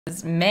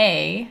is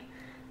May,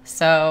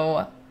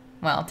 so,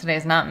 well,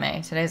 today's not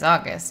May, today's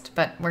August,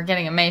 but we're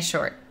getting a May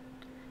short.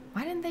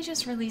 Why didn't they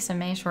just release a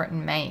May short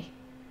in May?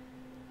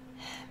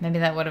 Maybe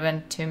that would have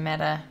been too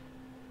meta.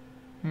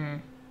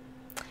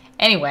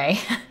 Anyway,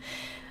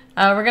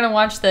 we're gonna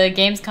watch the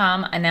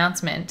Gamescom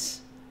announcement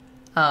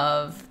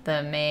of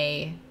the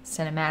Mei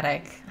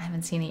Cinematic. I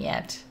haven't seen it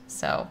yet,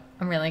 so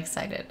I'm really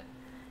excited.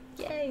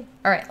 Yay!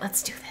 All right,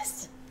 let's do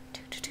this.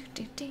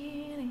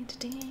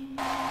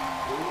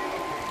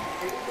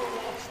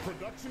 Overwatch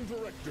Production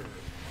Director,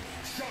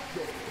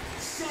 Shako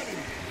Sunny.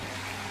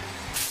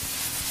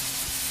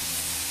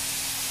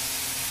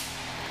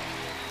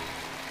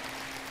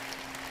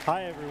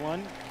 Hi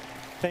everyone,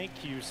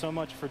 thank you so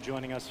much for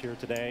joining us here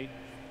today.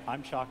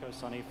 I'm Shako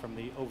Sunny from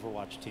the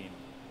Overwatch team.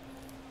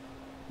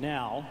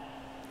 Now,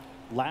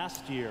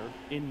 last year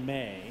in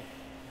May,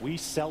 we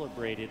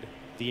celebrated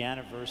the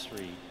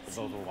anniversary of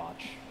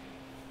Overwatch.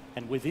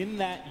 And within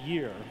that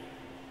year,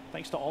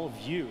 thanks to all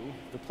of you,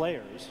 the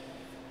players,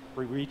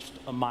 we reached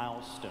a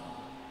milestone.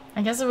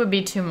 I guess it would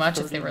be too much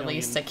if they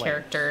released a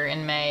character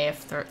in May,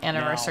 if the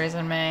anniversary's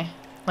in May.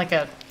 Like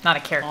not a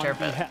character,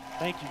 but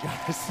thank you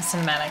guys. A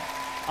cinematic.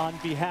 On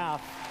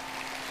behalf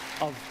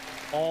of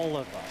all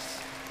of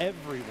us,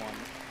 everyone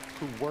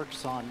who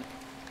works on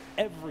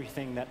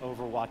everything that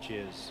Overwatch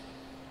is,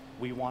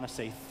 we want to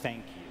say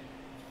thank you.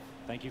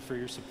 Thank you for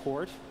your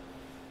support.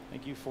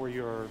 Thank you for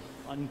your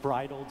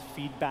unbridled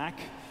feedback.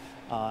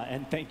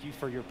 And thank you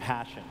for your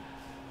passion.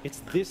 It's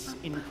this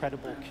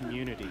incredible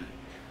community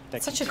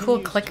that such a cool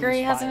clicker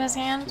he has in his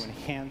hand to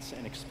enhance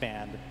and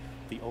expand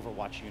the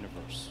Overwatch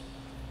universe,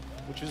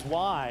 which is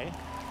why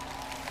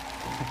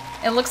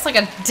it looks like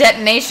a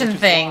detonation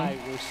thing.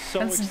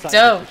 That's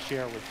dope.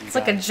 It's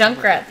like a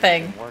Junkrat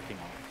thing.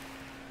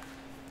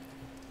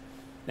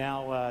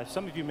 Now,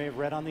 some of you may have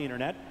read on the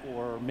internet,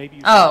 or maybe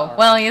you oh,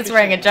 well, he's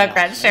wearing a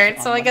Junkrat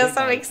shirt, so I guess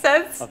that makes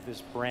sense. Of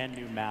this brand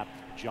new map,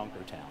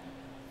 Junkertown.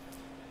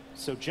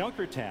 So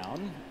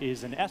Junkertown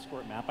is an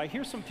escort map. I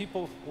hear some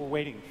people were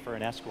waiting for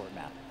an escort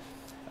map.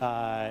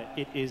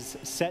 It is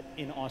set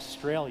in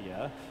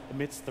Australia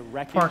amidst the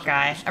wreckage. Poor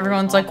guy.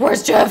 Everyone's like,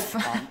 where's Jeff?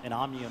 And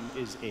Omnium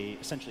is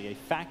essentially a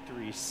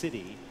factory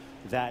city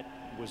that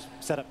was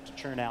set up to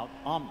churn out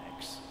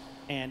Omnics.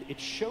 And it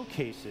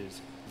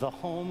showcases the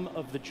home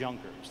of the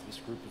Junkers, this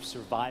group of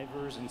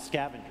survivors and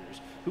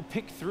scavengers who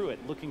pick through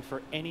it looking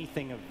for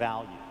anything of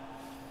value.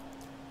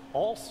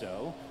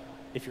 Also,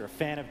 if you're a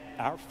fan of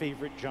our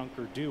favorite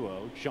Junker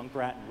duo,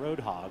 Junkrat and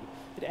Roadhog,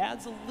 it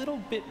adds a little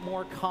bit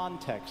more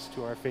context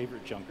to our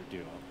favorite Junker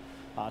duo.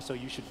 So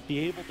you should be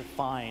able to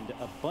find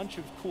a bunch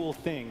of cool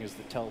things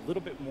that tell a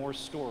little bit more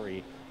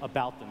story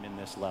about them in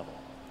this level.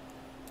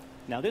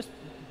 Now this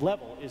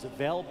level is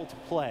available to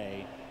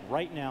play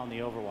right now in the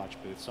Overwatch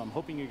booth, so I'm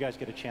hoping you guys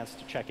get a chance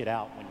to check it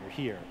out when you're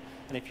here.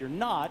 And if you're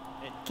not,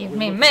 give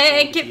me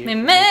May, give me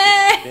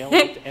May.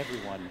 Available to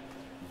everyone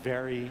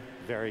very,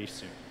 very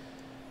soon.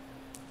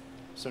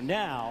 So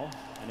now,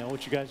 I know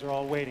what you guys are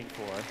all waiting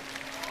for,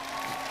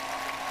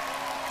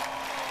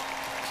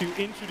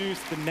 to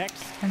introduce the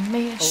next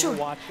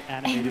Overwatch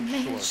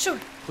animated short.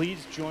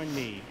 Please join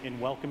me in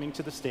welcoming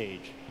to the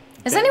stage.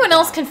 Is anyone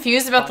else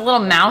confused about the little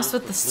mouse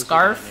with the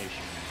scarf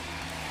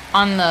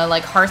on the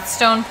like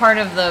Hearthstone part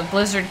of the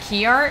Blizzard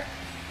key art?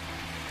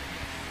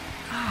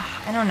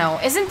 I don't know.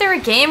 Isn't there a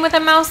game with a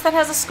mouse that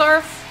has a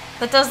scarf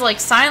that does like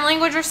sign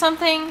language or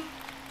something?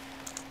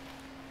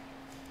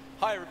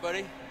 Hi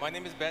everybody, my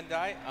name is Ben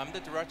Dai. I'm the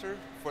director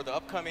for the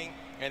upcoming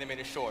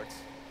animated shorts.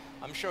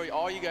 I'm sure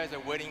all you guys are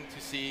waiting to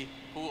see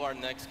who our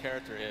next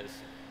character is.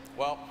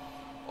 Well,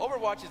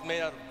 Overwatch is made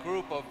out of a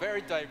group of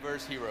very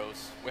diverse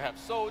heroes. We have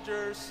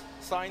soldiers,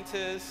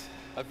 scientists,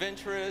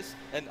 adventurers,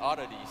 and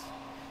oddities.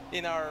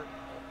 In our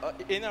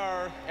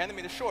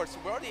animated shorts,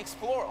 we already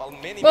explore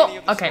many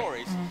of the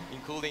stories,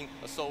 including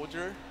a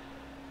soldier,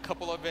 a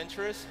couple of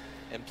adventurers,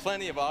 and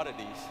plenty of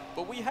oddities.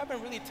 But we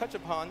haven't really touched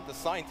upon the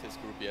scientist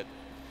group yet.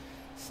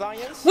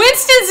 Science.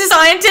 Winston's a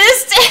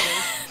scientist.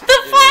 The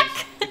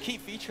fuck? The key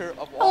feature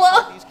of all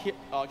of these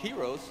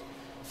heroes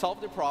solve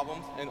their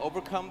problems and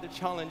overcome the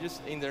challenges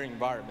in their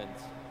environment.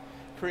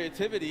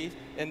 Creativity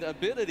and the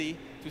ability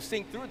to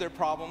think through their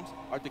problems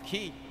are the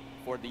key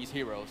for these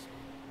heroes.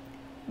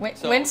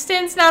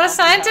 Winston's not a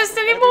scientist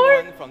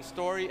anymore? From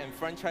story and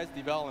franchise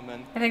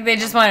development, I think they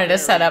just wanted to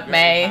set up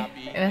May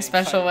in a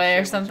special way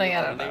or something.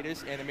 I don't know.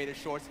 Latest animated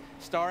shorts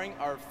starring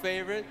our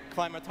favorite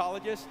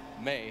climatologist,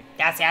 Mei.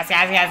 Yes, yes,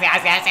 yes, yes,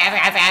 yes, yes, yes,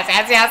 yes,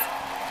 yes, yes, yes.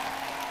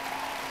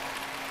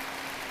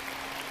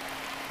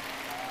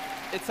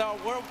 It's our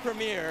world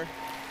premiere,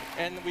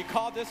 and we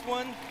call this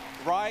one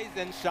Rise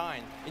and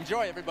Shine.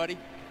 Enjoy, everybody.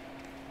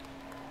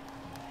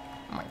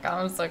 Oh my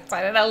god, I'm so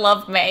excited. I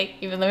love Mei,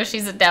 even though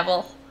she's a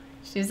devil.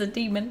 She's a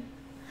demon.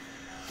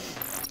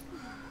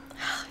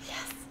 Oh,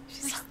 yes.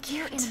 She's so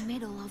cute. We're in the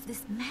middle of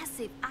this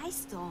massive ice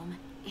storm.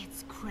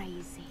 It's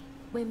crazy.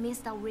 We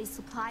missed our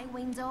resupply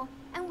window,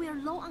 and we're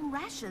low on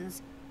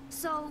rations.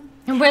 So...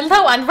 And we're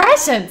low on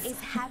rations! ...is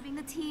having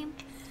the team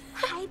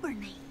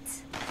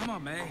hibernate. Come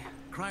on, May.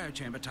 Cryo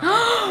chamber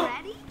time.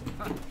 Ready?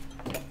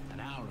 An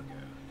hour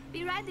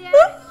be right there.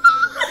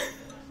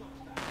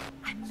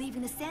 I'm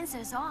leaving the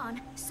sensors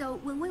on, so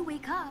when we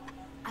wake up,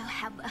 I'll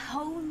have a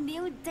whole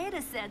new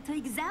data set to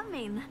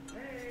examine.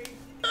 Sorry.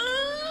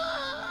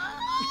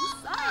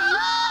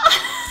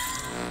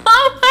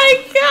 Oh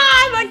my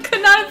god, that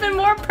could not have been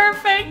more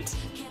perfect.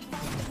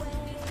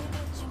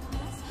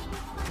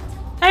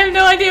 I have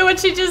no idea what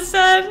she just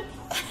said.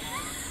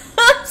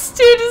 I'm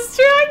too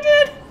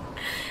distracted.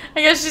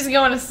 I guess she's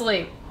going to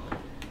sleep.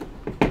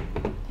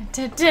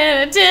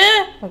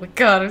 Oh my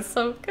god, I'm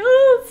so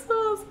good. So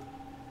awesome.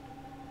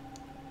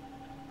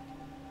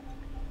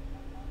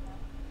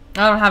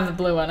 I don't have the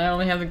blue one, I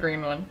only have the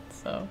green one,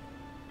 so.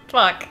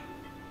 Fuck.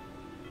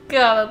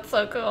 God, that's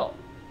so cool.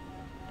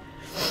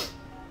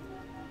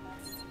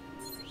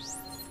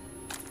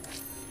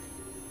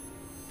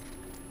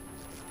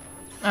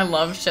 I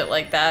love shit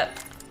like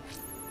that.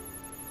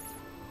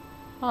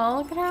 Oh,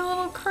 look at our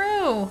little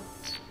crew.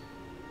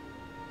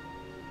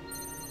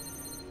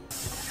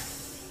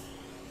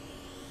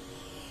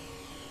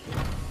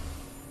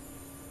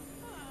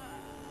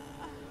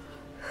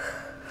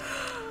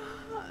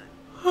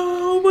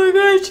 Oh my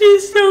god,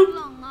 she's so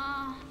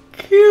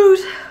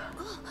cute.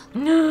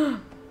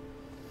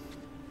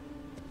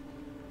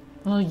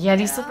 Little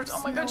Yeti slippers.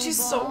 Oh my god,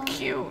 she's so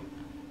cute.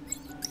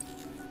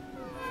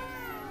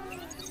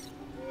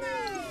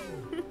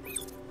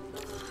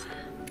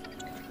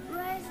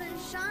 Rise and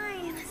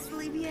shine,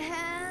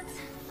 sleepyhead.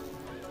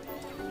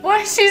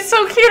 Why is she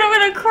so cute? I'm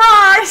gonna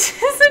cry.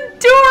 She's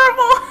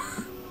adorable.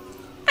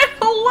 I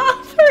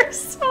love her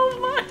so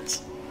much.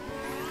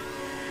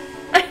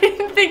 I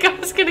didn't think I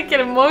was gonna get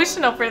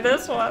emotional for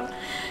this one.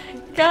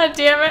 God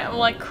damn it, I'm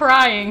like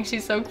crying.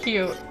 She's so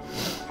cute.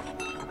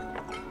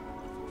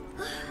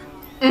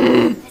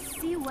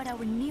 Let's see what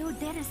our new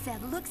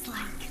dataset looks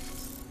like.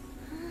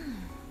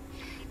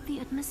 The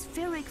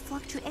atmospheric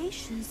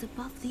fluctuations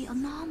above the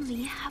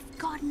anomaly have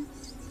gotten...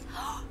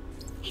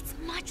 It's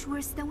much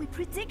worse than we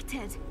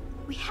predicted.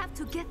 We have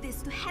to get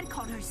this to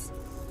headquarters.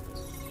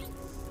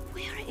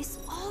 Where is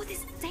all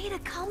this data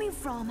coming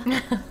from?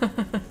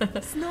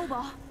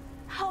 Snowball,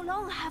 how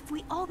long have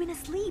we all been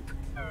asleep?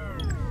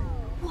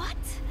 What?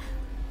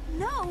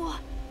 No!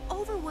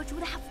 Overwatch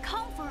would have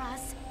come for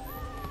us.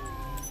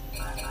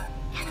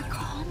 And the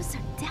comms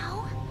are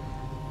down?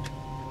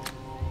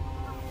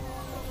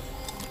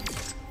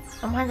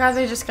 Oh my god,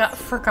 they just got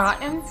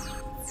forgotten?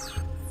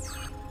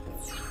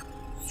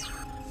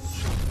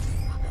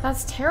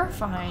 That's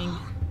terrifying.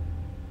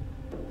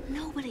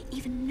 Nobody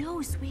even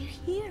knows we're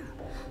here.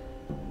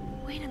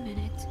 Wait a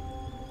minute.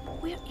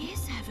 Where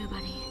is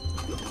everybody?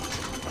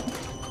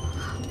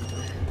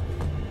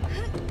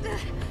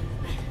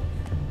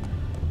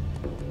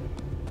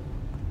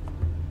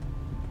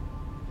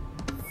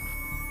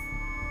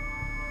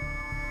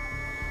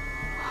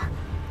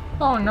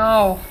 Oh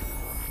no.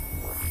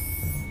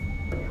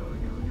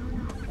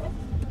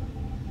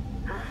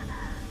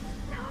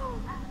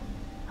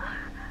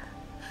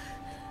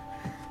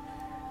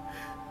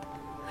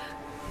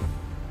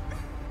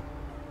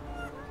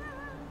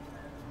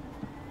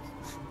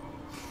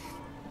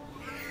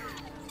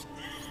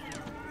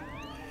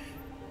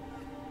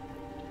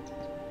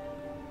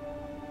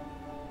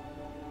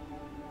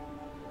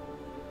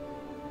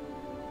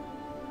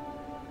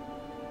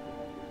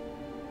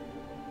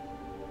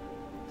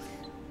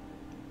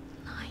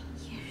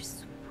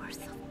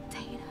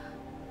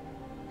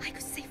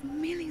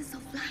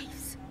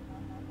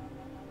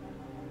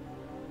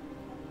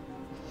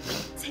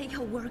 Take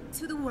her work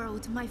to the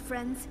world, my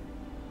friends.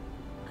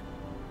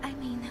 I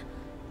mean,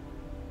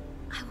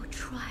 I will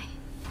try.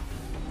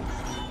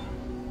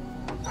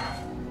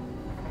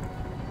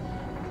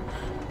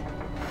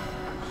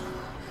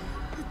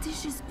 The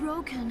dish is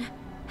broken.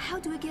 How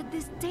do I get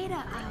this data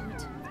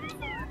out?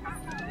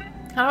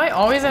 How do I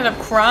always end up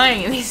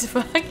crying in these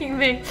fucking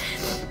things?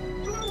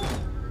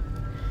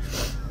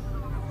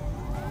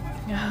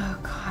 Oh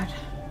god.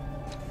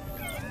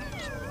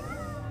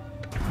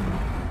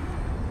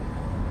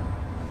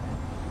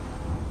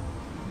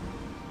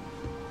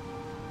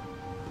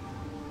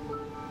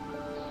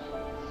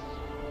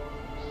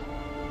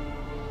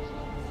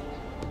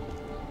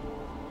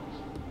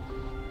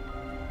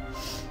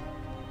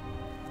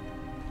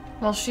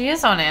 Well, she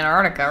is on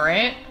Antarctica,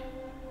 right?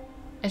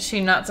 Is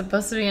she not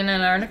supposed to be in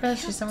Antarctica? Is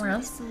she somewhere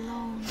else?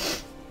 Alone.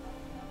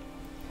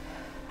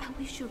 I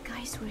wish you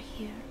guys were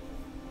here.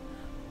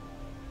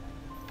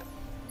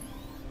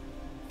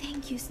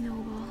 Thank you,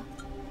 Snowball.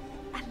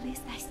 At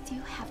least I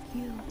still have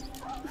you.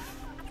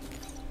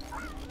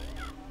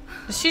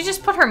 Did she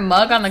just put her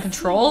mug on the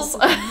controls?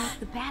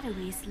 The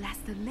batteries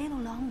last a little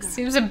longer.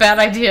 Seems a bad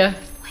idea.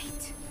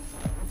 Wait,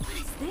 what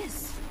is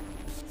this?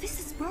 This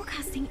is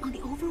broadcasting on the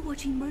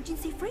Overwatch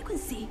emergency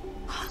frequency.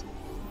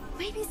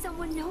 Maybe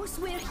someone knows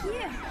we're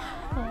here.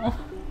 Oh.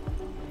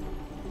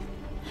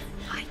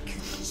 I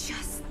could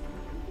just...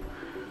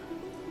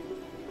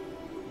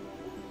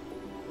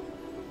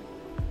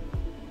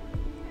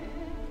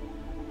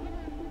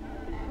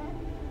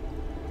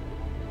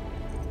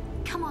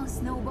 Come on,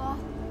 Snowball.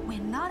 We're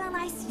not on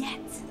ice yet.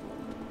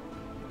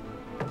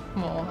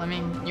 Well, I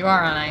mean, you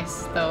are on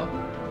ice, though.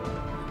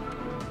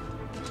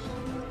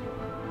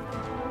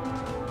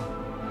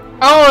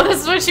 Oh,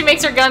 this is when she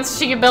makes her guns so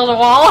she can build a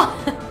wall?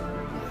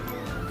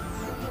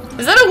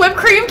 Is that a whipped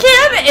cream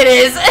can? It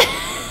is.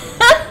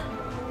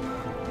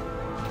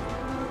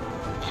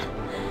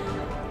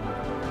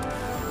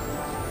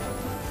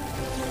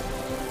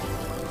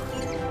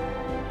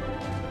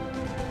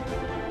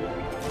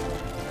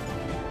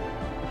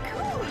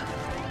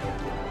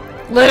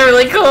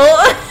 Literally cool.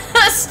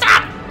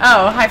 Stop.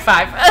 Oh, high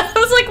five. I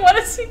was like, what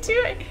is he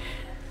doing?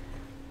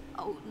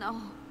 Oh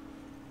no.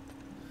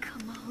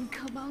 Come on,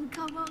 come on,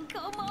 come on,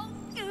 come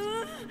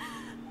on.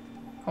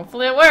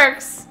 Hopefully it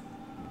works.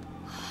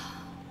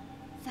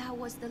 That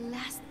was the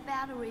last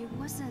battery,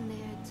 wasn't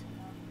it?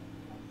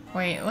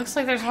 Wait, it looks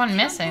like there's one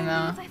missing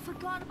though. I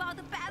forgot about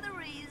the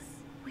batteries.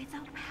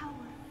 Without power,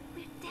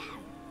 we're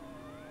dead.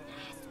 There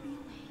has to be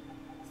a way.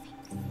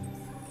 Think.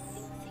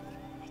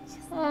 I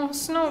just Oh, need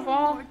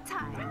Snowball. more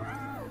time.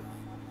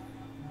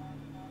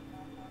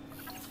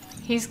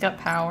 He's got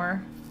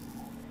power.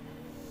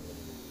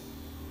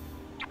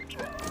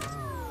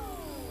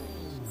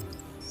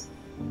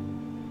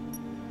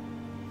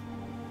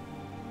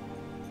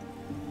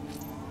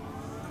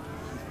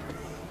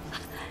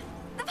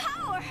 The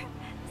power!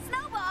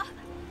 Snowball!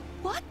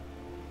 What?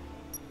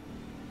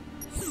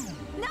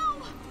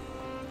 No!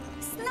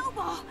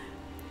 Snowball!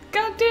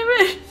 God damn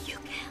it! You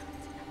can't.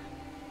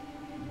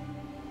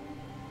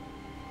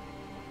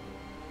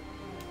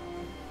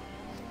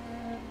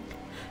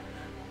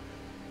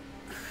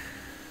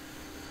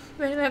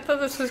 Man, I thought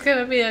this was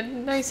gonna be a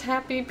nice,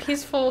 happy,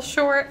 peaceful,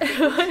 short.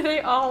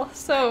 They all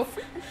so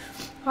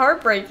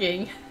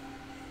heartbreaking.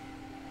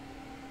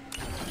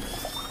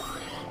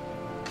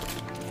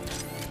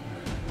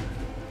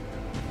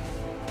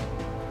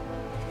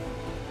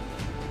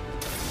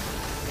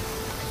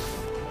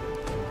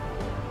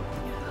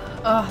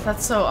 Oh,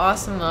 that's so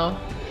awesome though.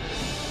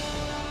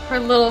 Her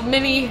little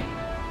mini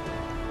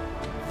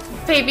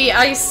baby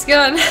ice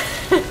gun.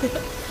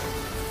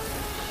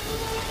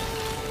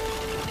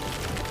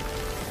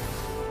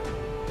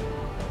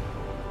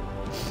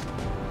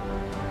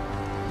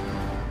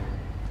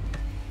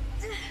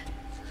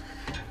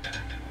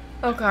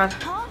 Oh god.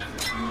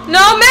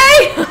 No,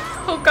 Mei!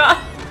 Oh god.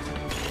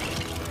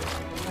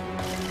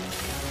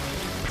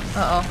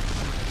 Uh-oh.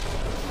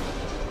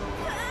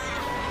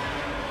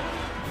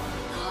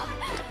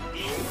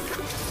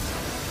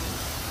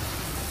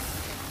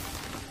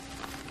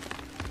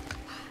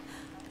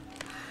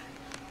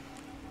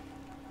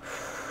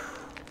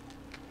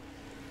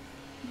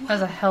 That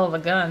was a hell of a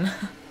gun.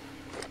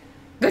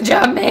 Good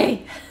job,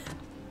 Mei!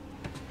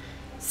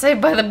 Saved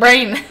by the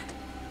brain.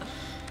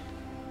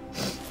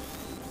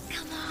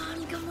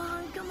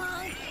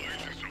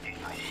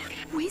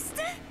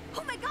 Wasted?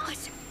 Oh my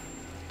gosh!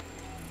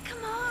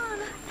 Come on!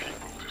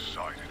 People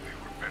decided they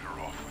were better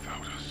off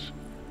without us.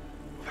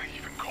 They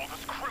even called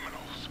us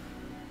criminals.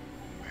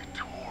 They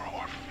tore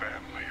our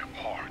family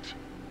apart.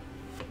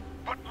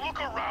 But look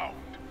around!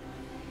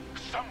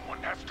 Someone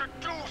has to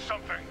do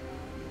something!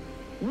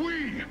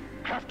 We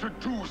have to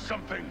do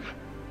something!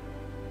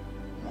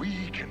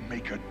 We can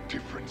make a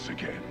difference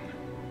again.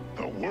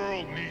 The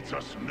world needs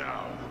us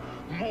now,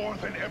 more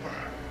than ever.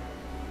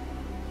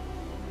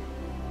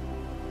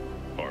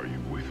 Are you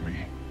with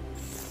me?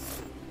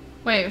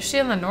 Wait, was she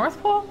in the North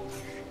Pole?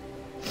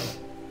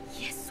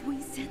 Yes,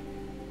 Weezin.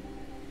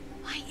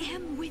 I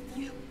am with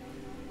you.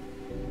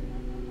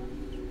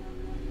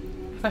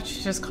 I thought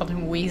she just called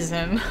him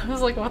Weezin. I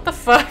was like, what the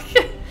fuck?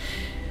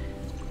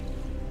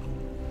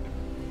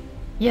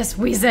 Yes,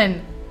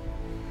 Weezin.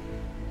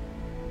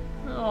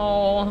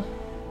 Oh.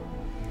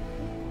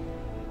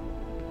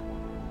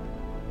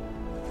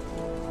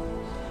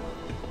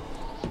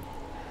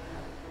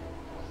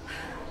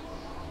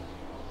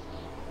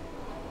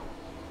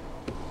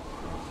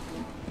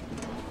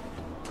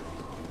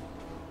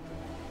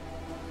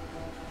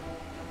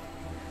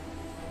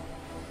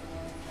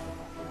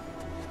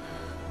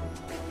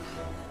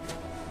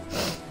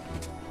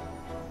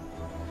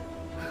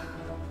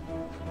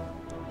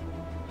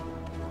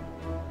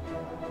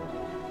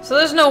 So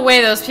there's no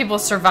way those people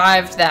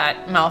survived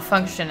that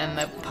malfunction in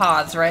the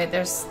pods, right?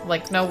 There's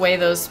like no way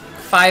those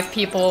 5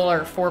 people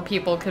or 4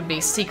 people could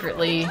be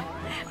secretly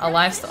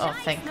alive still. Oh,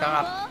 thank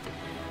God.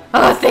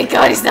 Oh, thank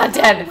God he's not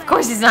dead. Of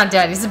course he's not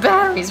dead. He's a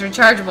battery. He's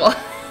rechargeable.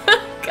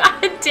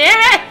 God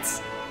damn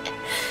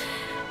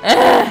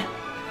it.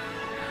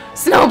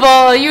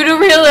 Snowball, you the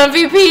real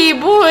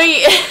MVP,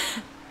 boy.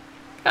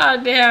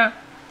 God damn.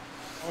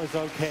 Oh, it's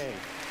okay.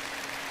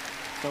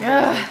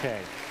 Snowball's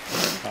okay.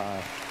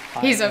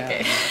 He's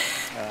okay.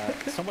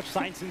 So much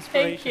science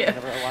inspiration. you.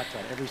 Whenever I watch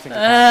that every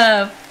single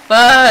time.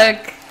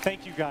 Fuck.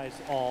 Thank you guys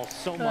all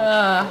so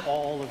much for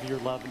all of your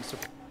love and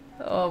support.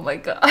 Oh my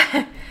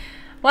God.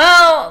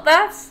 Well,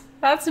 that's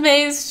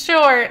Mei's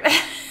short.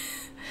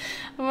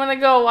 I'm gonna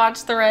go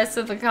watch the rest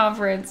of the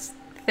conference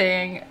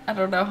thing. I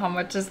don't know how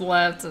much is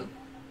left.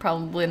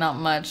 Probably not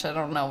much. I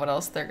don't know what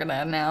else they're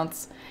gonna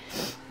announce,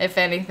 if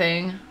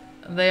anything.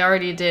 They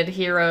already did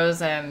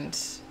Heroes and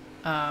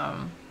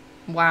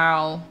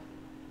WoW,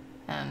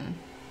 and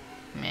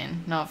I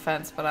mean, no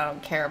offense, but I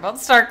don't care about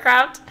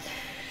StarCraft.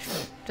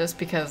 Just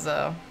because,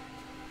 I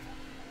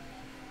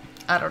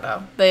don't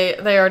know. They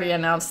already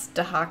announced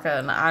Dahaka,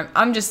 and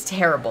I'm just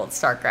terrible at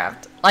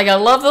StarCraft. Like, I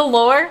love the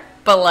lore,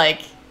 but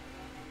like,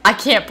 I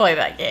can't play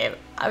that game.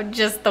 I'm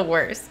just the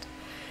worst.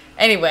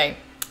 Anyway,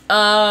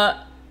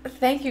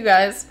 thank you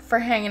guys for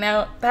hanging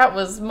out. That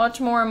was much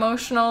more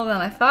emotional than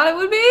I thought it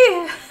would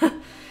be.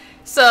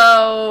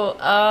 So,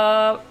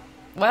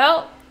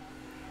 well,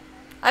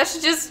 I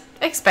should just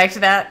expect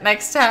that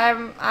next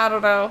time. I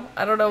don't know.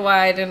 I don't know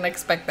why I didn't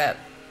expect that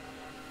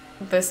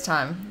this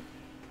time.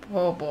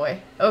 Oh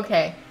boy.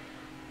 Okay.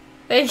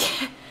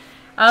 Thank you.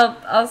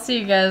 I'll see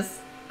you guys.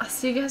 I'll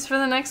see you guys for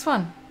the next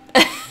one.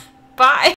 Bye.